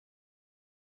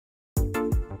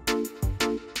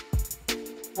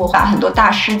我把很多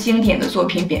大师经典的作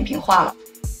品扁平化了。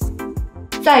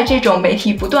在这种媒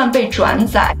体不断被转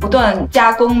载、不断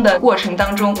加工的过程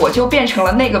当中，我就变成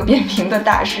了那个扁平的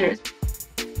大师。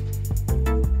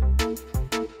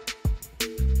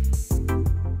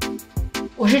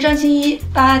我是张欣一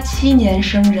，87年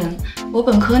生人，我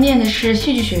本科念的是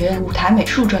戏剧学院舞台美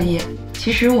术专业。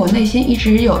其实我内心一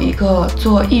直有一个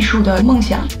做艺术的梦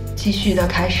想，继续的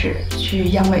开始去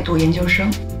央美读研究生。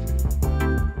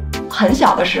很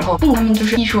小的时候，父母他们就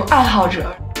是艺术爱好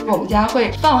者，我们家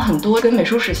会放很多跟美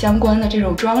术史相关的这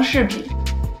种装饰品，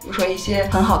比如说一些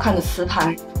很好看的瓷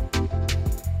盘。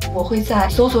我会在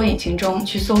搜索引擎中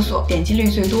去搜索点击率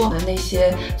最多的那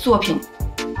些作品。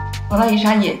蒙娜丽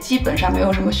莎也基本上没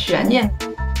有什么悬念，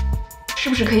是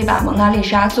不是可以把蒙娜丽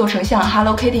莎做成像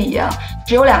Hello Kitty 一样，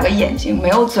只有2个眼睛，没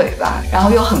有嘴巴，然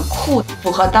后又很酷，符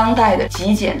合当代的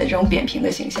极简的这种扁平的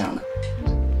形象呢？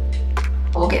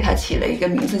我给它起了一个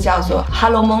名字叫做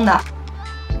Hello Mona，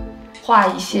 画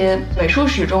一些美术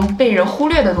史中被人忽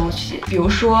略的东西，比如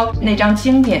说那张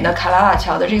经典的卡拉瓦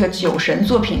乔的这个酒神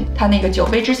作品，它那个酒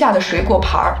杯之下的水果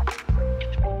盘儿。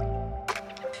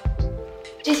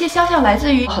这些肖像来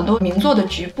自于很多名作的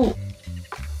局部。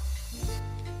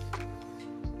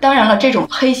当然了，这种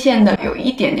黑线的有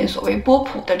一点点所谓波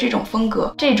普的这种风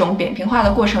格，这种扁平化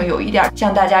的过程有一点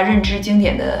像大家认知经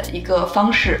典的一个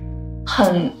方式，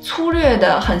很粗略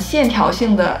的、很线条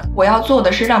性的。我要做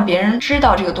的是让别人知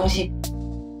道这个东西。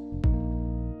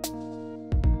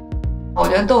我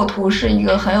觉得斗图是一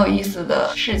个很有意思的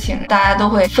事情，大家都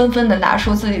会纷纷的拿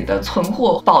出自己的存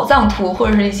货、宝藏图或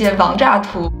者是一些王炸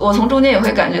图，我从中间也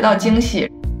会感觉到惊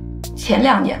喜。前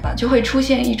2年吧，就会出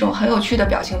现一种很有趣的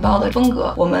表情包的风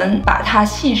格，我们把它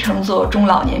戏称作中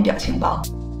老年表情包，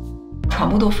传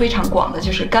播度非常广的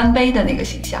就是干杯的那个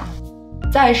形象。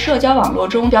在社交网络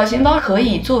中，表情包可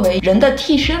以作为人的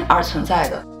替身而存在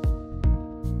的。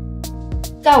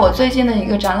在我最近的一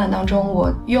个展览当中，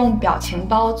我用表情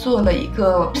包做了一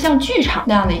个像剧场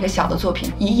那样的一个小的作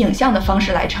品，以影像的方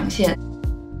式来呈现。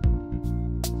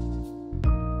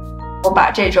我把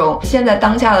这种现在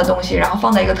当下的东西，然后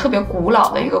放在一个特别古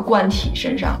老的一个罐体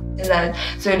身上，现在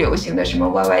最流行的什么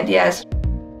YYDS，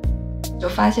 就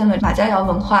发现了马家窑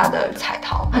文化的彩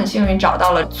陶，很幸运找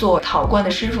到了做陶罐的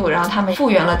师傅，然后他们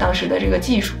复原了当时的这个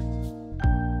技术。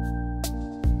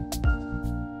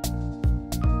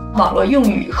网络用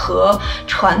语和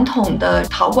传统的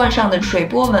陶罐上的水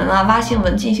波纹啊、蛙形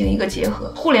纹进行一个结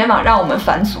合。互联网让我们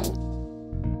返祖，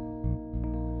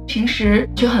平时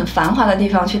去很繁华的地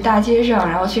方，去大街上，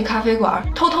然后去咖啡馆，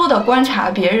偷偷的观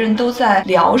察别人都在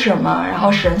聊什么，然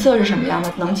后神色是什么样的，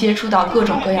能接触到各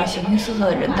种各样形形色色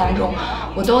的人当中，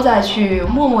我都在去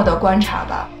默默的观察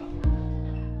吧。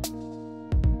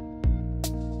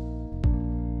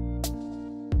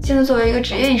现在作为一个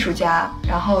职业艺术家，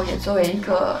然后也作为一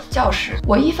个教师，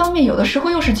我一方面有的时候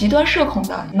又是极端社恐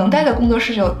的，能待在工作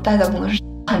室就待在工作室，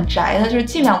很宅的，就是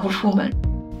尽量不出门。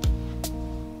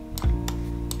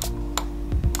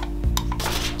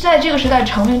在这个时代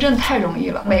成名真的太容易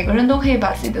了，每个人都可以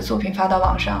把自己的作品发到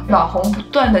网上，网红不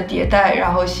断的迭代，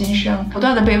然后新生，不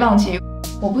断的被忘记。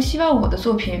我不希望我的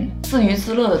作品自娱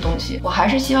自乐的东西，我还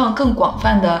是希望更广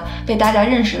泛的被大家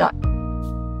认识到。